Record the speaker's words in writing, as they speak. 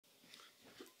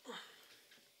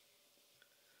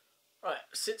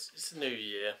since it's a new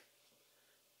year,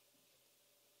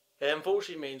 it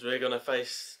unfortunately means we're going to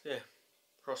face the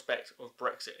prospect of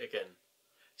Brexit again.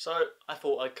 So I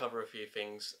thought I'd cover a few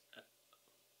things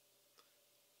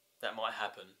that might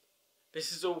happen.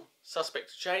 This is all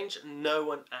suspect to change, and no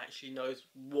one actually knows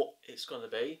what it's going to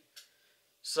be.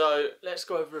 So let's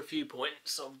go over a few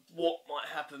points of what might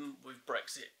happen with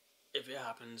Brexit if it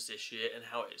happens this year, and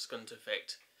how it's going to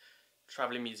affect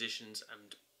travelling musicians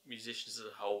and musicians as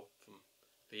a whole from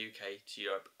the UK to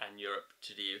Europe and Europe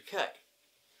to the UK.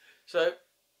 So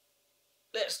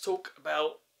let's talk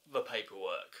about the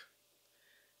paperwork.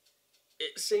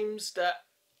 It seems that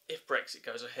if Brexit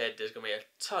goes ahead, there's going to be a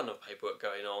ton of paperwork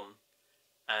going on,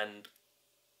 and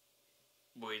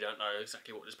we don't know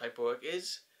exactly what this paperwork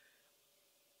is.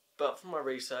 But from my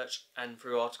research and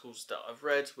through articles that I've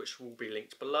read, which will be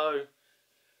linked below,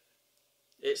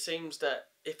 it seems that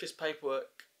if this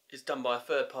paperwork is done by a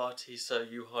third party, so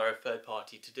you hire a third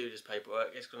party to do this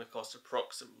paperwork, it's going to cost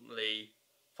approximately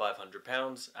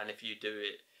 £500, and if you do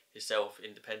it yourself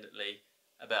independently,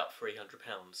 about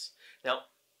 £300. Now,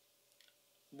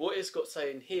 what it's got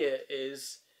saying here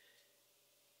is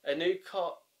a new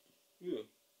car.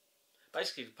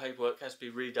 Basically, the paperwork has to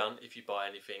be redone if you buy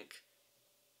anything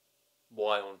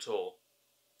while on tour.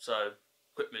 So,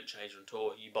 equipment change on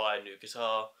tour, you buy a new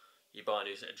guitar, you buy a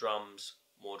new set of drums,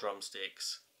 more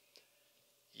drumsticks,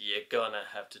 you're gonna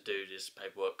have to do this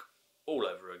paperwork all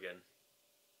over again.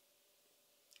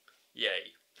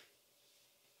 Yay.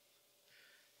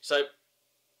 So,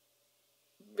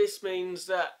 this means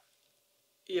that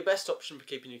your best option for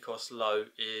keeping your costs low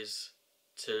is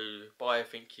to buy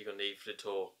everything you're going to need for the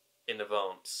tour in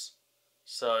advance.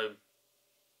 So,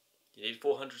 you need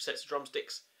 400 sets of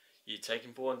drumsticks, you're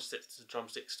taking 400 sets of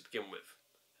drumsticks to begin with,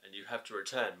 and you have to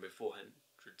return with 400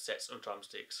 sets of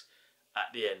drumsticks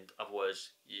at the end,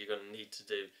 otherwise you're going to need to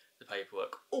do the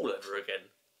paperwork all over again.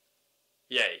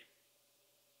 Yay.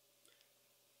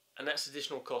 And that's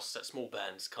additional costs that small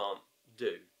bands can't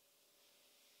do.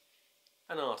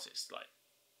 And artists, like,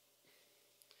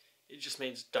 it just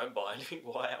means don't buy anything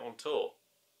while out on tour.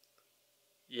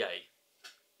 Yay.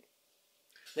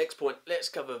 Next point, let's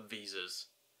cover visas.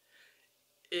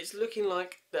 It's looking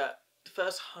like that the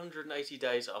first 180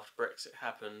 days after Brexit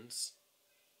happens,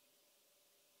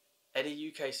 any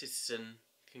UK citizen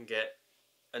can get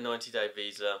a 90-day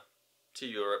visa to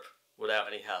Europe without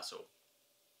any hassle.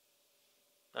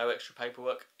 No extra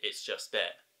paperwork, it's just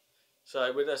there.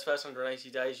 So with those first 180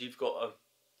 days, you've got a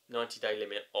 90-day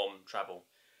limit on travel.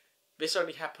 This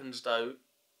only happens though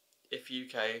if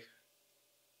UK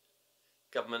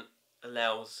government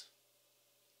allows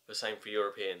the same for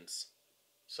Europeans.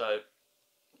 So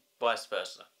vice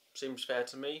versa. Seems fair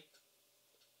to me.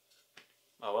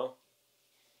 Oh well.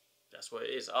 That's what it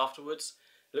is. Afterwards,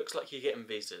 it looks like you're getting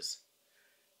visas.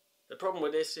 The problem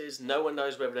with this is no one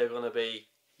knows whether they're going to be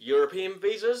European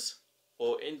visas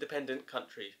or independent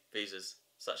country visas,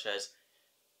 such as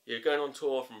you're going on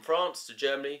tour from France to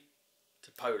Germany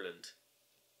to Poland.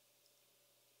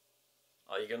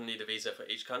 Are you going to need a visa for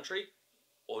each country,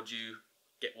 or do you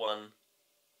get one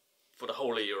for the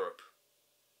whole of Europe?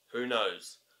 Who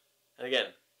knows? And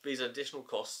again, these are additional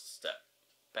costs that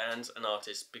bands and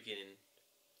artists beginning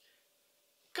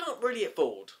can't really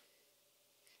afford.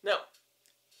 Now,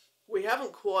 we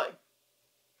haven't quite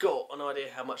got an idea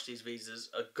how much these visas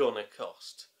are gonna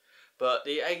cost, but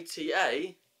the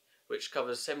ATA, which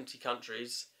covers 70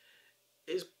 countries,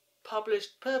 is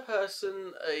published per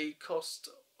person a cost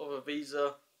of a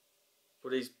visa for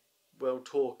these world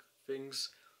tour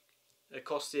things, a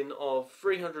costing of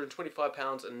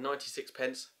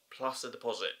 £325.96 plus a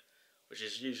deposit, which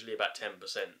is usually about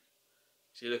 10%.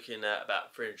 So you're looking at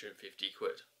about 350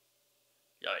 quid.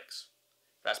 Yikes.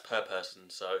 That's per person,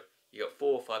 so you got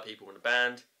 4 or 5 people in a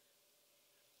band.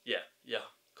 Yeah,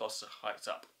 costs are hiked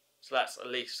up. So that's at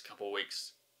least a couple of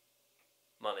weeks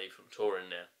money from touring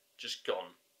there. Just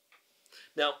gone.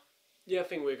 Now, the other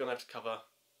thing we're going to have to cover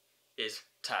is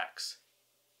tax.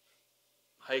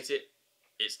 Hate it,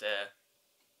 it's there,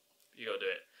 you got to do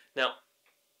it. Now,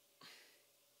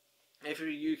 if you're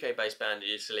a UK based band and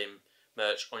you're selling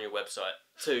merch on your website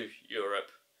to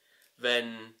Europe,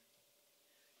 then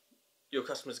your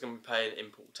customers are going to be paying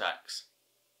import tax.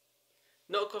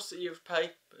 Not a cost that you have to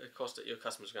pay, but a cost that your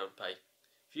customers are going to pay.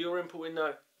 If you're importing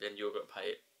though, then you're going to pay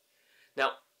it.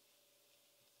 Now,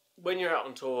 when you're out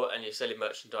on tour and you're selling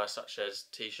merchandise such as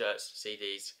t-shirts,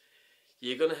 CDs,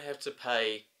 you're going to have to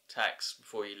pay tax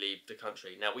before you leave the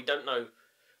country. Now, we don't know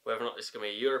whether or not this is going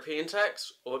to be a European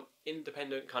tax or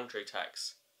independent country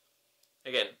tax.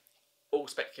 Again, all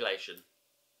speculation.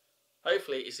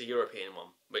 Hopefully it's a European one,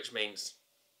 which means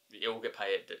you'll get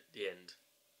paid at the end.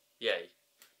 yay.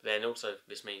 But then also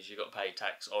this means you've got to pay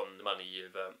tax on the money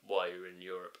you've earned while you're in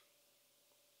Europe.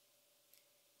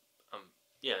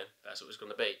 You know, that's what it's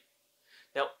going to be.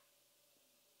 Now,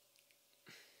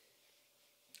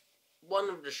 one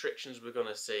of the restrictions we're going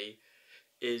to see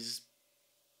is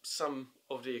some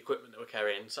of the equipment that we're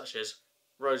carrying, such as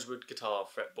rosewood guitar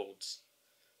fretboards,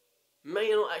 may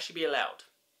not actually be allowed.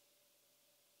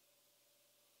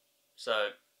 So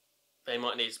they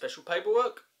might need special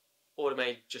paperwork, or they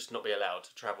may just not be allowed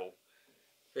to travel.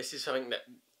 This is something that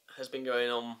has been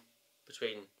going on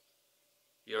between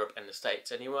Europe and the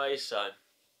States anyway, so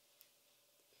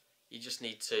you just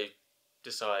need to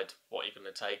decide what you're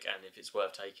going to take and if it's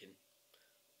worth taking.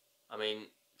 I mean,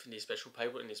 if you need special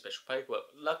paperwork, you need special paperwork.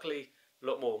 Luckily, a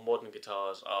lot more modern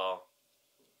guitars are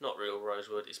not real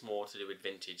rosewood, it's more to do with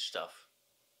vintage stuff.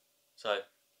 So, if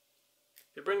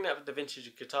you bring that with the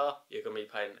vintage guitar, you're going to be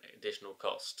paying additional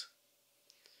cost.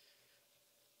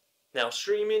 Now,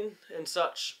 streaming and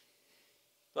such,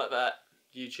 like that,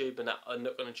 YouTube and that are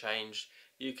not going to change.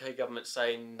 The UK government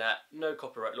saying that no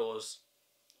copyright laws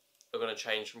are going to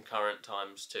change from current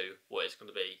times to what it's going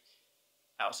to be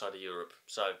outside of Europe.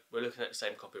 So we're looking at the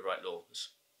same copyright laws.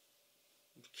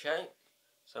 Okay,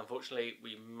 so unfortunately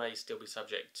we may still be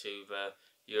subject to the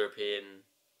European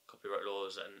copyright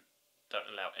laws and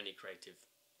don't allow any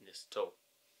creativeness at all.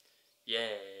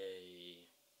 Yay!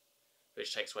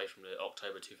 Which takes away from the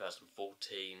October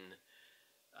 2014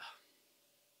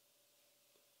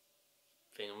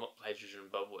 thing. I'm not plagiarism,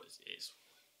 but what it is.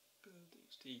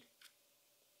 It's the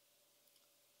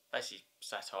basically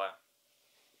satire.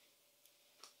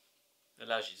 It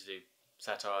allows you to do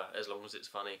satire as long as it's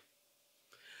funny.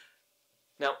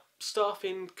 Now,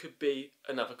 staffing could be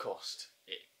another cost.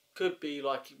 It could be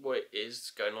like what it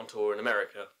is going on tour in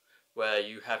America, where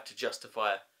you have to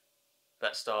justify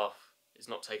that staff is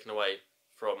not taken away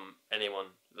from anyone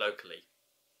locally,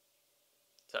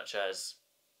 such as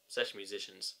session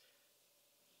musicians.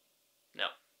 Now,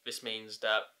 this means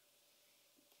that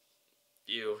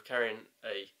you're carrying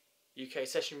a UK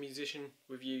session musician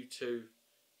with you to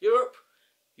Europe.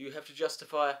 You have to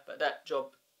justify that that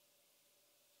job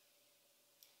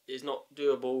is not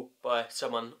doable by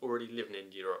someone already living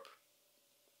in Europe.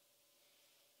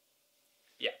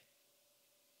 Yeah.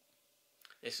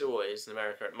 It's always in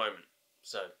America at the moment.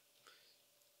 So,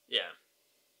 yeah.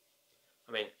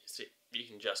 I mean, you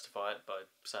can justify it by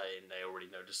saying they already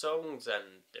know the songs and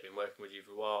they've been working with you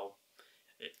for a while.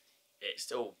 It's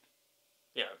still,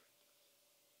 you know,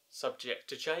 subject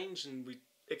to change, and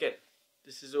again,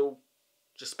 this is all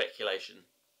just speculation,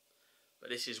 but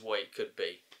this is what it could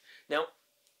be. Now,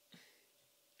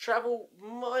 travel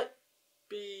might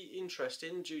be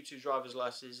interesting due to driver's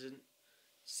licensing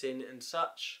and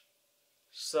such,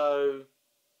 so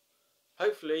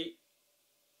hopefully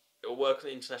it will work on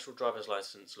the international driver's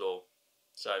license law,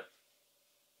 so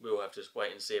we'll have to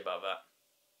wait and see about that.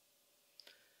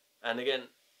 And again,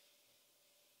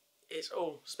 it's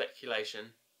all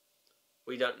speculation.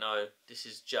 We don't know. This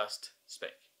is just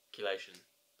speculation.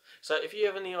 So if you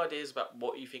have any ideas about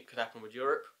what you think could happen with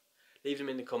Europe, leave them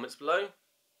in the comments below.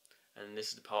 And this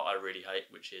is the part I really hate,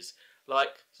 which is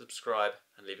like, subscribe,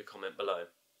 and leave a comment below.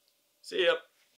 See ya!